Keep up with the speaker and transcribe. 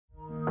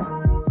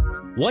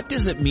What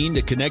does it mean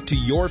to connect to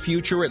your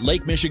future at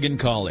Lake Michigan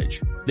College?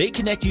 They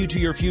connect you to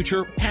your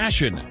future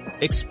passion.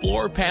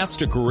 Explore paths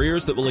to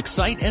careers that will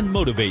excite and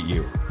motivate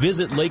you.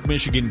 Visit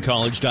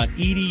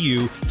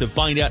lakemichigancollege.edu to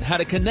find out how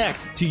to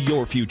connect to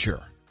your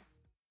future.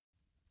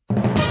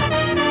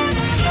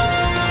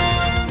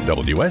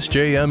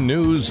 WSJM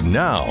News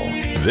Now.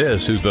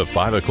 This is the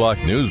 5 o'clock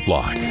news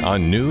block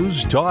on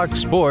News Talk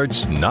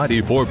Sports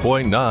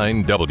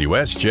 94.9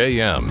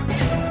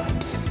 WSJM.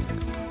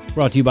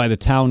 Brought to you by the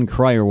Town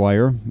Crier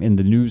Wire. In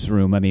the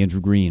newsroom, I'm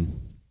Andrew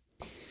Green.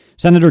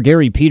 Senator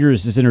Gary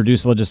Peters has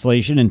introduced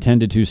legislation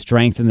intended to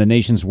strengthen the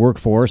nation's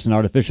workforce in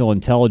artificial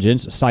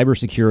intelligence,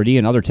 cybersecurity,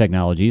 and other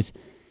technologies.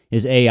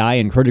 His AI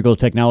and Critical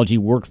Technology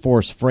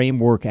Workforce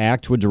Framework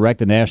Act would direct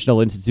the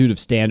National Institute of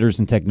Standards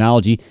and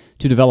Technology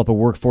to develop a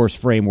workforce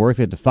framework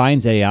that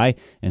defines AI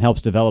and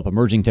helps develop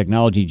emerging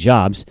technology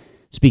jobs.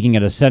 Speaking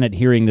at a Senate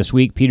hearing this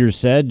week, Peters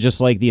said,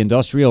 just like the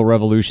Industrial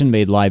Revolution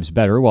made lives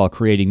better while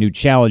creating new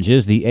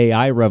challenges, the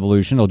AI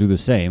revolution will do the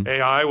same.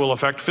 AI will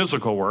affect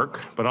physical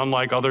work, but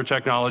unlike other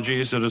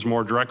technologies, it is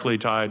more directly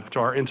tied to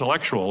our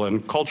intellectual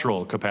and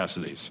cultural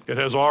capacities. It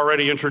has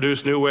already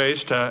introduced new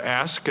ways to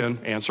ask and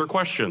answer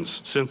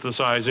questions,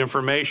 synthesize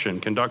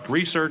information, conduct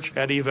research,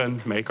 and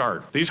even make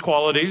art. These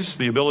qualities,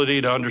 the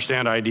ability to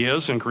understand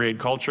ideas and create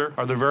culture,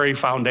 are the very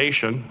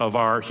foundation of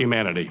our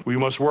humanity. We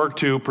must work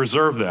to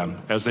preserve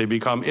them as they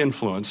become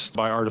influenced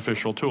by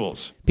artificial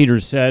tools.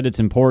 Peters said it's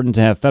important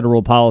to have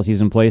federal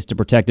policies in place to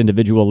protect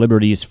individual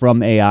liberties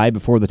from AI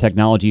before the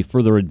technology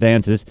further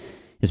advances.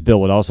 His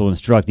bill would also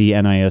instruct the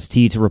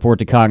NIST to report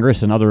to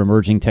Congress on other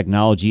emerging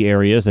technology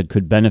areas that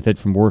could benefit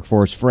from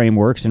workforce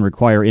frameworks and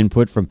require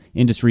input from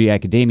industry,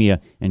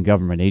 academia, and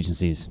government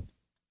agencies.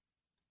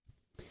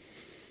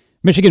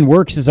 Michigan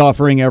Works is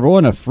offering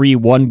everyone a free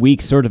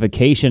one-week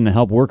certification to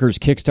help workers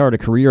kickstart a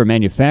career in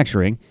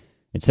manufacturing.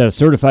 It says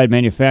Certified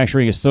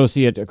Manufacturing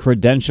Associate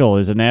Credential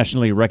is a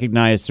nationally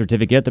recognized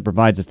certificate that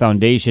provides a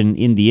foundation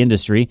in the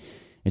industry.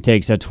 It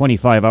takes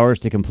 25 hours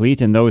to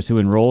complete, and those who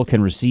enroll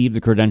can receive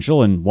the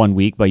credential in 1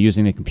 week by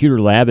using the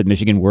computer lab at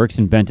Michigan Works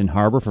in Benton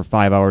Harbor for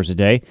 5 hours a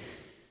day.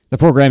 The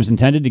program is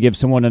intended to give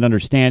someone an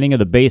understanding of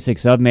the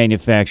basics of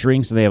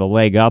manufacturing so they have a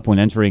leg up when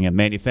entering a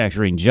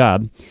manufacturing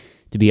job.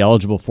 To be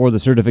eligible for the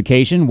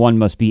certification, one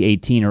must be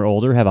 18 or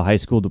older, have a high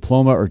school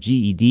diploma or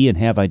GED, and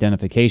have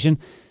identification.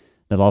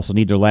 They'll also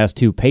need their last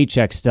 2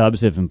 paycheck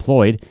stubs if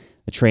employed.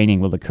 The training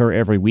will occur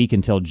every week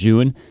until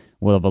June.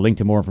 We'll have a link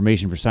to more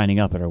information for signing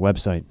up at our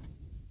website.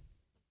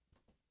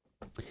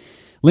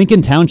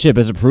 Lincoln Township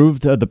has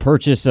approved the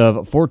purchase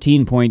of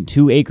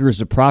 14.2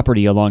 acres of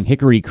property along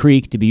Hickory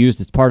Creek to be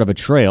used as part of a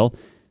trail.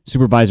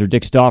 Supervisor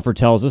Dick Stauffer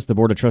tells us the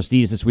Board of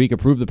Trustees this week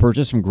approved the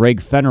purchase from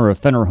Greg Fenner of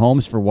Fenner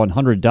Homes for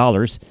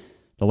 $100.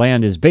 The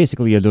land is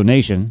basically a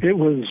donation. It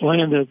was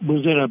land that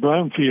was in a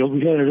brownfield.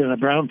 We had it in a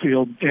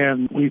brownfield,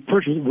 and we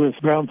purchased it with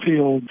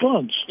brownfield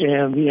funds.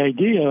 And the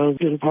idea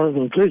is part of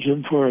a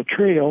vision for a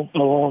trail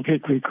along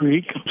Hickory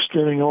Creek,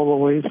 extending all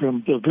the way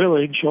from the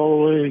village all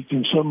the way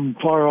in some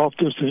far-off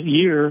distant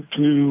year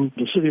to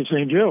the city of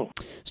St. Joe.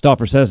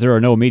 Stauffer says there are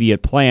no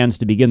immediate plans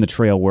to begin the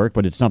trail work,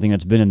 but it's something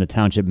that's been in the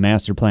township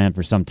master plan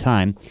for some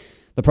time.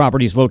 The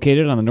property is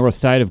located on the north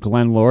side of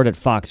Glen Lord at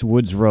Fox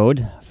Woods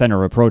Road.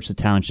 Fenner approached the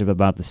township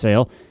about the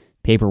sale.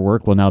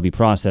 Paperwork will now be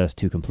processed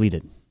to complete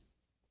it.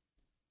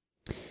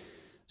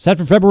 Set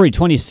for February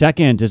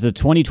 22nd is the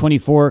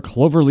 2024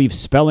 Cloverleaf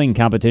Spelling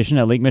Competition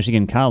at Lake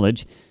Michigan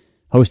College.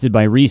 Hosted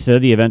by RISA,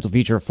 the event will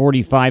feature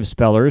 45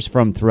 spellers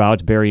from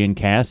throughout Berrien,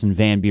 Cass, and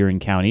Van Buren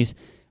counties.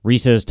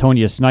 RISA's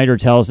Tonya Snyder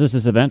tells us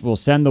this event will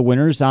send the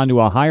winners onto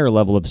a higher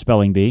level of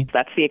spelling bee.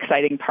 That's the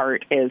exciting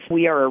part, is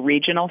we are a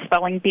regional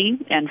spelling bee,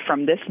 and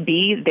from this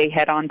bee, they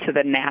head on to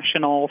the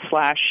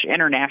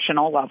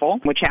national/international level,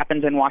 which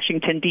happens in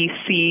Washington,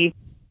 D.C.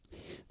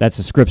 That's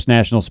the Scripps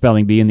National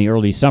Spelling Bee in the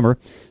early summer.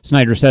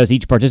 Snyder says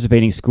each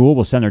participating school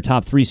will send their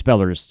top 3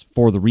 spellers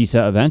for the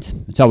RISA event.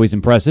 It's always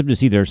impressive to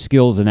see their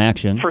skills in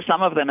action. For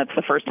some of them, it's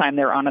the first time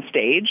they're on a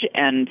stage,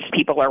 and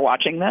people are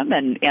watching them,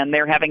 and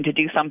they're having to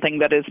do something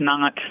that is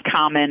not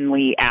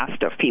commonly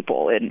asked of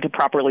people, and to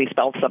properly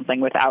spell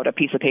something without a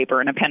piece of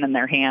paper and a pen in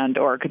their hand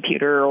or a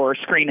computer or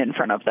screen in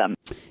front of them.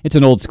 It's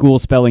an old school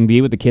spelling bee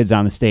with the kids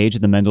on the stage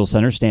at the Mendel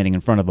Center standing in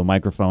front of a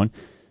microphone.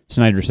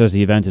 Snyder says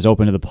the event is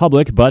open to the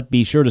public, but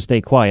be sure to stay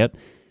quiet.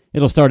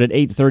 It'll start at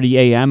 8:30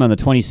 a.m. on the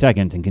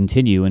 22nd and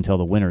continue until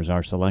the winners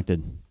are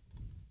selected.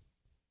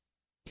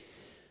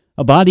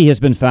 A body has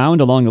been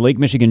found along the Lake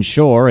Michigan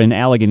shore in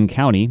Allegan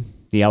County.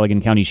 The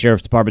Allegan County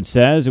Sheriff's Department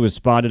says it was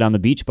spotted on the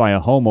beach by a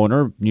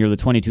homeowner near the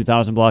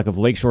 22,000 block of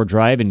Lakeshore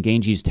Drive in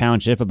Ganges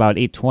Township about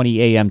 8:20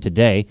 a.m.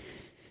 today.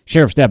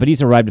 Sheriff's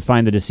deputies arrived to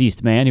find the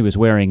deceased man, who was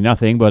wearing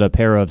nothing but a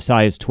pair of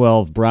size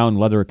 12 brown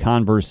leather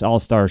Converse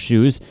All-Star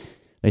shoes.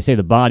 They say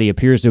the body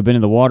appears to have been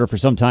in the water for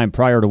some time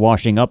prior to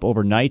washing up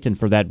overnight, and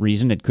for that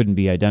reason it couldn't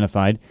be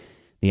identified.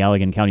 The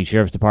Allegan County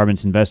Sheriff's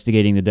Department's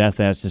investigating the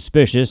death as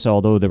suspicious,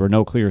 although there were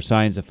no clear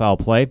signs of foul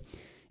play.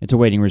 It's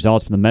awaiting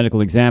results from the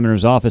medical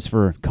examiner's office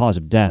for cause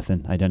of death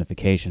and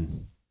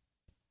identification.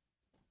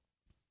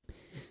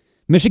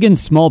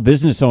 Michigan's small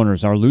business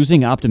owners are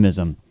losing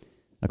optimism.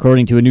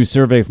 According to a new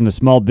survey from the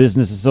Small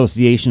Business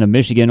Association of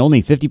Michigan,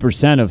 only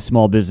 50% of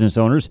small business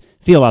owners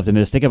feel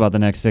optimistic about the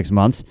next 6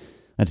 months.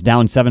 That's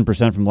down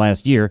 7% from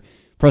last year.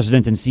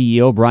 President and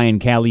CEO Brian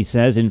Calley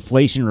says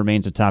inflation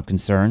remains a top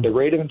concern. The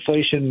rate of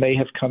inflation may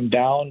have come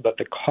down, but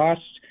the cost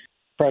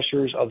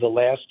pressures of the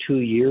last 2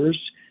 years,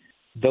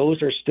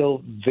 those are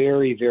still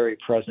very, very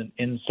present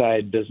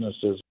inside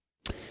businesses.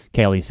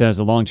 Calley says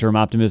the long-term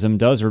optimism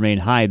does remain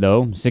high,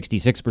 though.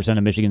 66%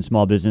 of Michigan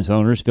small business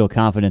owners feel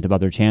confident about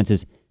their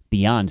chances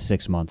beyond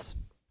 6 months.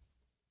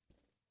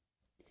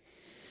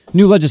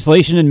 New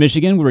legislation in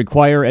Michigan will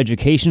require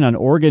education on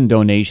organ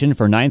donation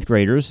for ninth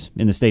graders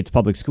in the state's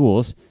public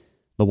schools.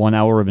 The 1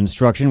 hour of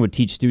instruction would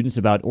teach students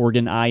about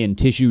organ, eye, and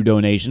tissue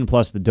donation,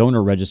 plus the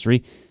donor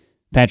registry.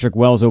 Patrick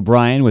Wells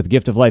O'Brien with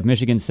Gift of Life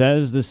Michigan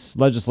says this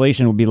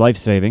legislation will be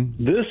life-saving.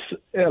 This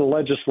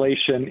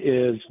legislation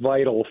is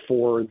vital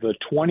for the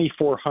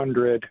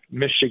 2,400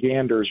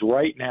 Michiganders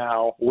right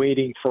now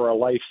waiting for a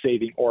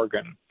life-saving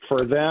organ.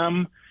 For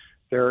them,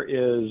 there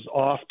is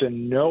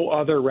often no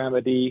other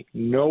remedy,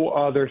 no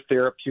other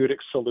therapeutic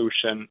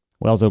solution.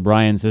 Wells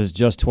O'Brien says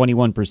just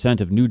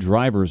 21% of new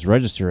drivers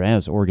register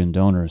as organ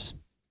donors.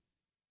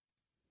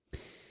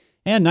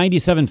 And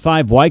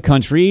 97.5 Y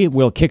Country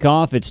will kick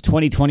off its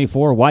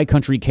 2024 Y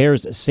Country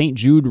Cares St.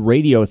 Jude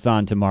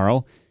Radiothon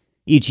tomorrow.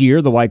 Each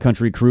year, the Y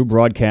Country crew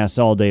broadcasts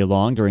all day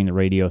long during the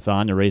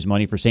Radiothon to raise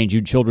money for St.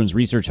 Jude Children's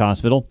Research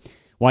Hospital.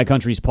 Y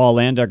Country's Paul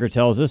Landecker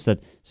tells us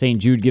that St.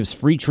 Jude gives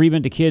free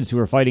treatment to kids who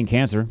are fighting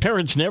cancer.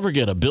 Parents never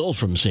get a bill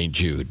from St.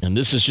 Jude, and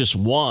this is just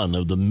one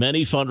of the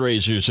many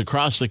fundraisers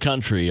across the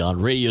country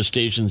on radio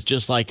stations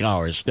just like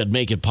ours that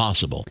make it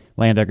possible.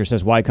 Landecker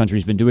says Y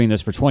Country's been doing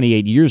this for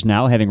 28 years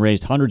now, having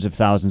raised hundreds of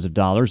thousands of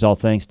dollars, all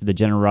thanks to the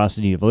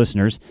generosity of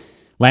listeners.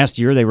 Last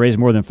year, they raised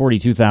more than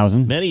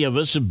 $42,000. Many of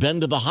us have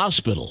been to the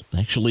hospital,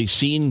 actually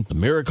seen the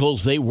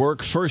miracles they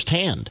work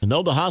firsthand. And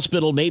though the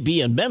hospital may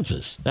be in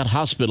Memphis, that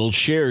hospital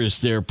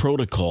shares their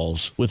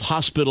protocols with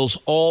hospitals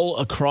all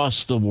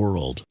across the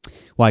world.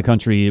 Y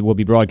Country will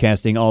be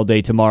broadcasting all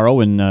day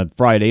tomorrow and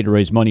Friday to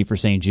raise money for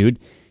St. Jude.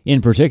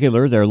 In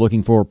particular, they're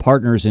looking for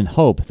partners in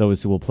hope,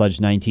 those who will pledge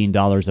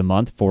 $19 a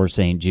month for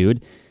St.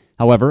 Jude.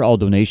 However, all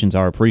donations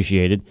are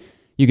appreciated.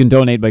 You can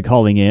donate by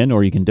calling in,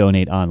 or you can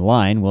donate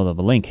online. We'll have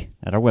a link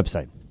at our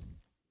website.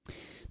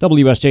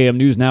 WSJM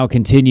News Now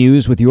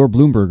continues with your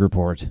Bloomberg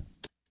Report.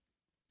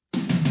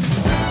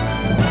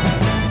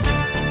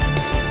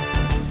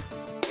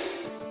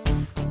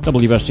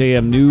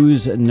 WSJM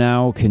News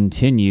Now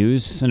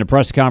continues. In a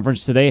press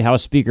conference today,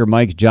 House Speaker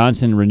Mike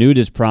Johnson renewed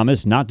his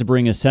promise not to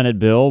bring a Senate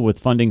bill with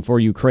funding for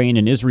Ukraine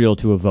and Israel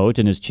to a vote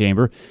in his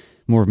chamber.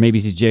 More from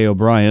ABC's Jay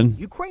O'Brien.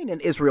 Ukraine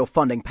and Israel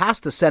funding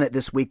passed the Senate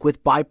this week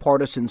with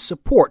bipartisan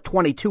support.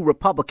 22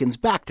 Republicans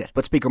backed it.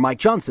 But Speaker Mike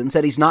Johnson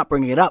said he's not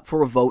bringing it up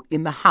for a vote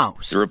in the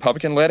House. The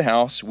Republican-led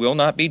House will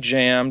not be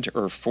jammed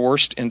or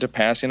forced into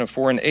passing a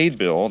foreign aid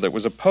bill that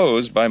was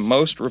opposed by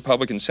most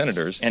Republican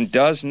senators and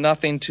does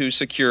nothing to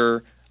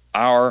secure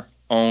our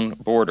own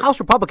border. House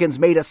Republicans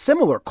made a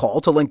similar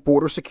call to link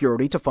border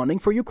security to funding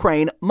for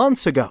Ukraine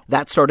months ago.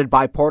 That started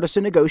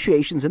bipartisan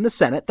negotiations in the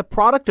Senate, the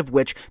product of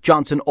which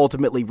Johnson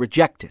ultimately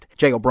rejected.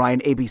 Jay O'Brien,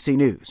 ABC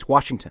News,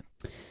 Washington.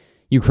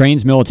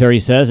 Ukraine's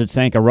military says it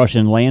sank a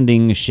Russian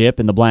landing ship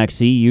in the Black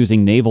Sea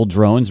using naval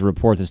drones, a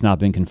report that's not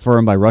been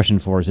confirmed by Russian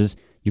forces.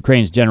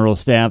 Ukraine's general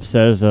staff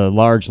says a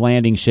large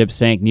landing ship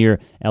sank near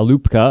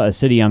Alupka, a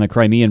city on the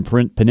Crimean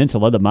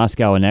Peninsula that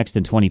Moscow annexed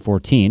in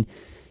 2014.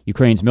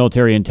 Ukraine's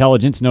military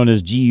intelligence, known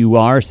as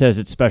GUR, says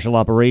its Special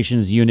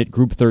Operations Unit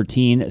Group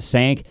 13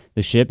 sank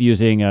the ship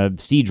using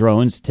sea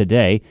drones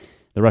today.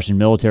 The Russian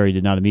military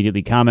did not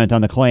immediately comment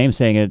on the claim,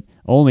 saying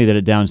only that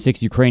it downed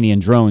 6 Ukrainian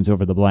drones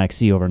over the Black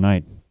Sea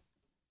overnight.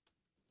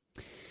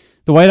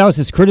 The White House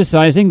is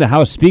criticizing the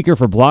House Speaker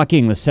for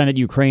blocking the Senate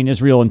Ukraine,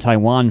 Israel, and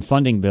Taiwan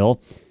funding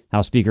bill.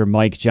 House Speaker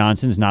Mike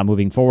Johnson is not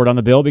moving forward on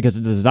the bill because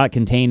it does not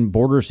contain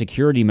border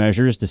security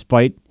measures,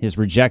 despite his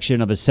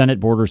rejection of a Senate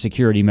border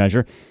security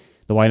measure.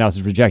 The White House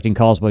is rejecting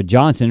calls by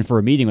Johnson for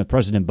a meeting with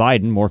President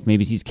Biden. More from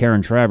ABC's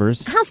Karen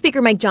Travers. House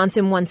Speaker Mike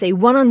Johnson wants a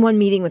one-on-one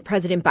meeting with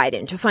President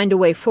Biden to find a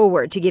way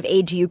forward to give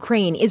aid to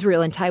Ukraine,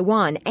 Israel, and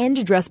Taiwan and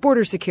address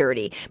border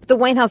security. But the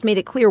White House made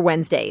it clear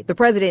Wednesday the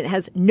president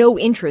has no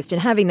interest in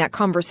having that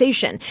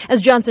conversation as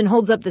Johnson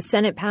holds up the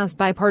Senate-passed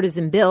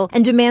bipartisan bill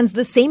and demands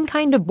the same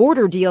kind of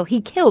border deal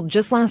he killed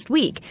just last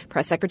week.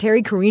 Press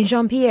Secretary Karine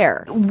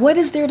Jean-Pierre. What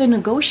is there to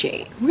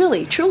negotiate?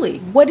 Really, truly,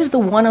 what is the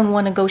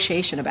one-on-one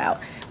negotiation about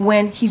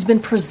when he's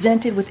been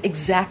presented with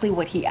exactly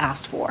what he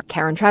asked for?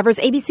 Karen Travers,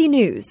 ABC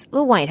News,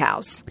 the White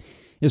House.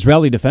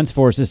 Israeli Defense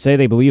Forces say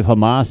they believe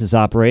Hamas is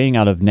operating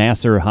out of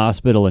Nasser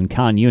Hospital in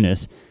Khan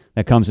Yunis.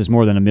 That comes as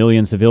more than 1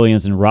 million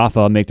civilians in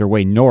Rafah make their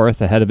way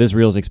north ahead of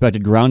Israel's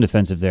expected ground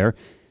offensive there.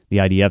 The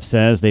IDF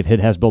says they've hit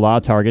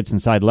Hezbollah targets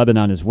inside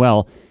Lebanon as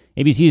well.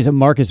 ABC's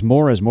Marcus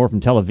Moore has more from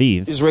Tel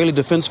Aviv. Israeli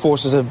defense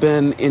forces have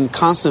been in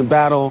constant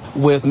battle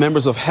with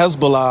members of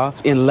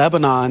Hezbollah in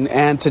Lebanon,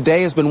 and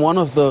today has been one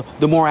of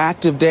the more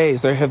active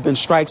days. There have been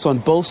strikes on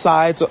both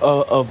sides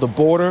of the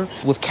border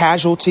with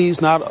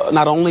casualties, not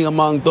only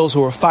among those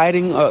who are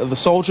fighting, the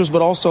soldiers,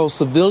 but also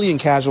civilian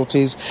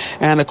casualties.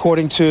 And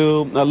according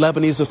to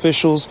Lebanese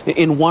officials,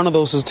 in one of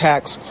those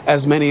attacks,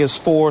 as many as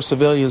 4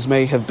 civilians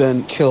may have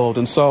been killed.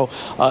 And so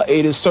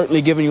it is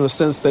certainly giving you a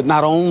sense that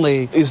not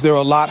only is there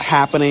a lot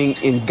happening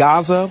in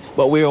Gaza,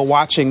 but we are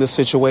watching the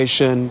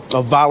situation,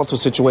 a volatile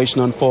situation,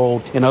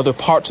 unfold in other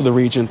parts of the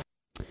region.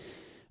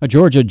 A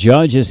Georgia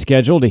judge has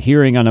scheduled a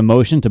hearing on a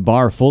motion to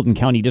bar Fulton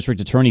County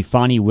District Attorney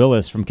Fani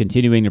Willis from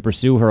continuing to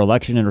pursue her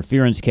election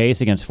interference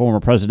case against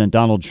former President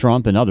Donald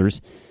Trump and others.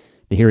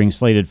 The hearing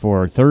slated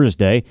for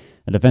Thursday.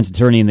 A defense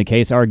attorney in the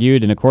case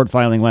argued in a court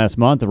filing last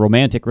month the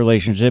romantic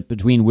relationship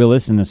between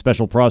Willis and the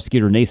special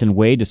prosecutor Nathan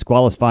Wade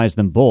disqualifies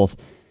them both.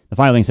 The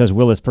filing says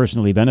Willis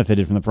personally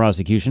benefited from the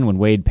prosecution when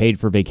Wade paid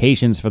for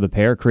vacations for the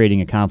pair, creating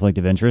a conflict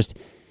of interest.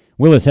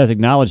 Willis has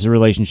acknowledged the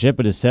relationship,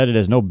 but has said it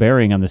has no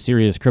bearing on the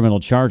serious criminal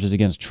charges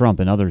against Trump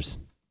and others.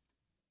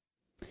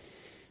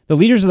 The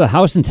leaders of the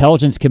House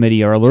Intelligence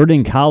Committee are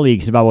alerting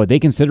colleagues about what they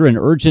consider an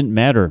urgent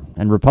matter,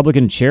 and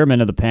Republican chairman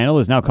of the panel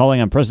is now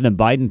calling on President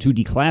Biden to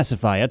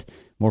declassify it.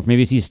 More from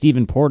ABC's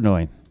Stephen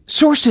Portnoy.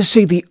 Sources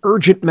say the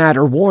urgent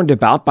matter warned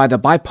about by the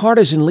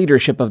bipartisan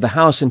leadership of the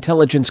House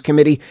Intelligence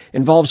Committee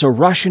involves a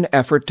Russian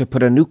effort to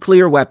put a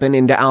nuclear weapon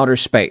into outer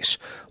space.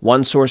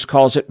 One source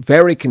calls it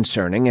very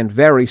concerning and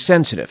very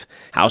sensitive.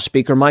 House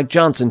Speaker Mike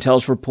Johnson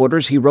tells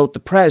reporters he wrote the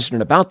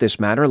president about this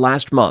matter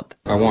last month.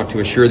 I want to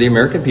assure the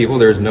American people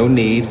there is no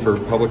need for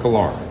public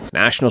alarm.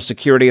 National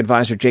Security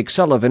Advisor Jake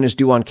Sullivan is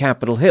due on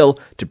Capitol Hill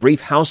to brief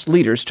House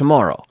leaders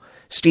tomorrow.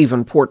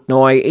 Stephen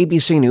Portnoy,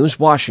 ABC News,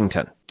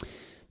 Washington.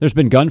 There's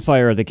been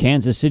gunfire at the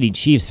Kansas City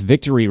Chiefs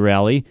victory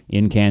rally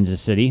in Kansas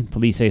City.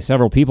 Police say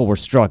several people were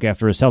struck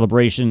after a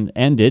celebration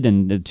ended,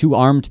 and 2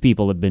 armed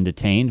people have been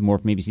detained. More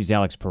from ABC's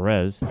Alex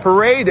Perez.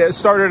 Parade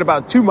started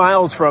about 2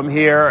 miles from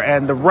here,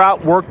 and the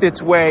route worked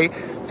its way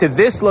to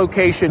this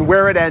location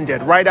where it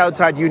ended, right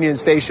outside Union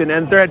Station.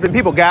 And there had been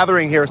people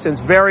gathering here since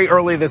very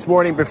early this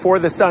morning before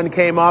the sun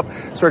came up,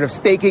 sort of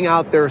staking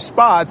out their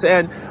spots.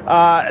 And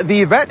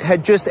the event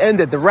had just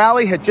ended. The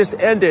rally had just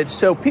ended.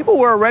 So people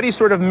were already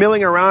sort of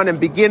milling around and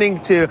beginning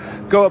to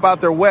go about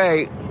their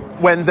way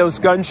when those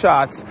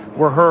gunshots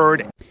were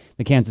heard.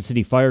 The Kansas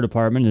City Fire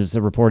Department is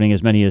reporting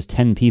as many as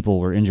 10 people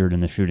were injured in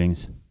the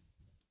shootings.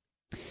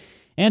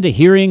 And a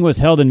hearing was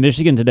held in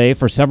Michigan today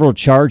for several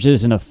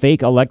charges in a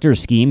fake elector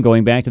scheme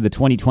going back to the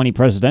 2020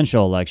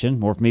 presidential election.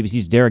 More from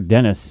ABC's Derek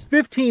Dennis.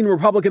 15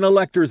 Republican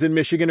electors in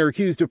Michigan are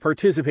accused of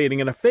participating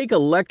in a fake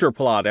elector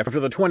plot after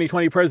the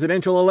 2020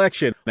 presidential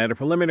election. At a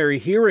preliminary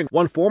hearing,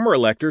 one former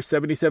elector,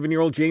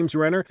 77-year-old James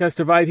Renner,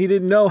 testified he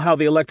didn't know how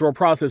the electoral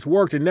process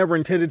worked and never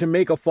intended to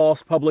make a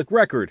false public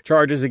record.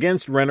 Charges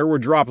against Renner were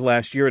dropped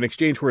last year in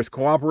exchange for his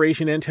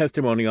cooperation and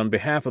testimony on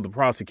behalf of the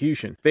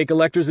prosecution. Fake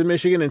electors in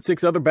Michigan and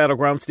 6 other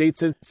battleground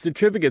states sent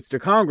certificates to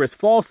Congress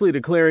falsely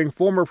declaring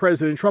former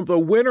President Trump the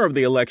winner of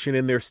the election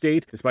in their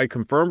state, despite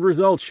confirmed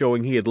results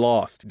showing he had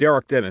lost.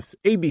 Derek Dennis,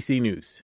 ABC News.